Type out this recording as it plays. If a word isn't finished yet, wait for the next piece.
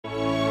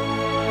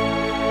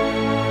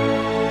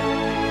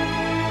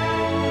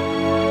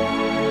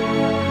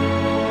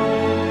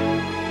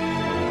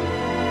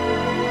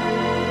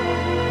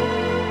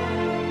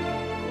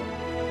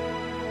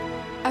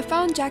I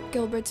found Jack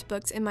Gilbert's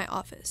books in my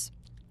office,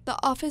 the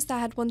office that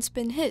had once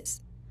been his.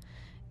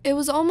 It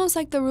was almost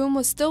like the room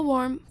was still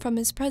warm from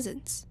his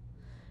presence.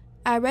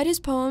 I read his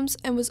poems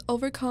and was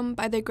overcome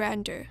by their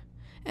grandeur,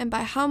 and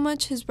by how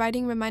much his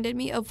writing reminded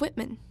me of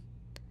Whitman.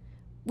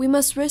 "We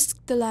must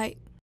risk delight,"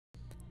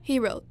 he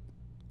wrote.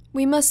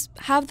 "We must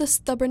have the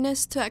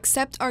stubbornness to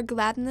accept our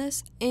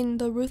gladness in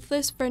the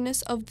ruthless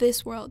furnace of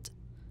this world."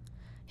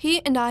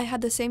 He and I had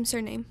the same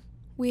surname.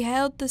 We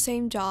held the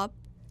same job.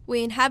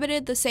 We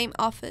inhabited the same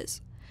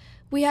office.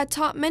 We had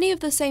taught many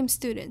of the same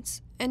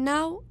students, and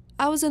now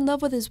I was in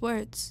love with his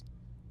words.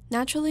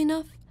 Naturally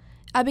enough,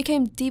 I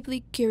became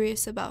deeply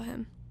curious about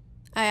him.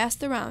 I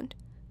asked around,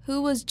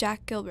 who was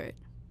Jack Gilbert?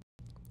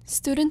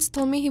 Students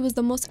told me he was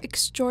the most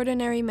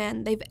extraordinary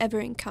man they've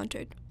ever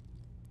encountered.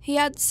 He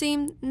had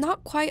seemed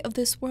not quite of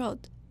this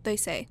world, they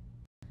say.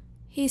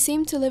 He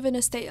seemed to live in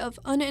a state of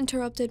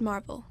uninterrupted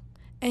marvel,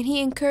 and he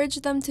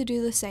encouraged them to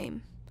do the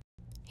same.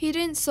 He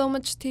didn't so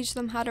much teach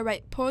them how to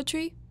write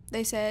poetry,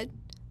 they said,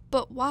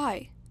 but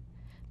why?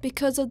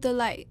 Because of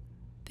delight,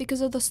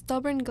 because of the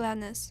stubborn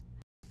gladness.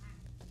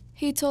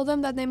 He told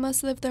them that they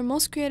must live their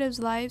most creative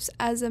lives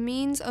as a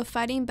means of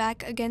fighting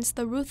back against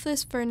the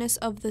ruthless furnace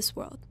of this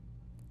world.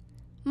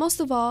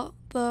 Most of all,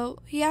 though,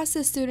 he asked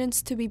his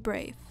students to be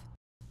brave.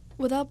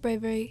 Without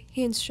bravery,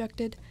 he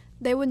instructed,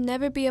 they would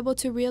never be able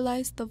to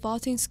realize the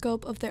vaulting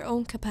scope of their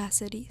own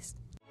capacities.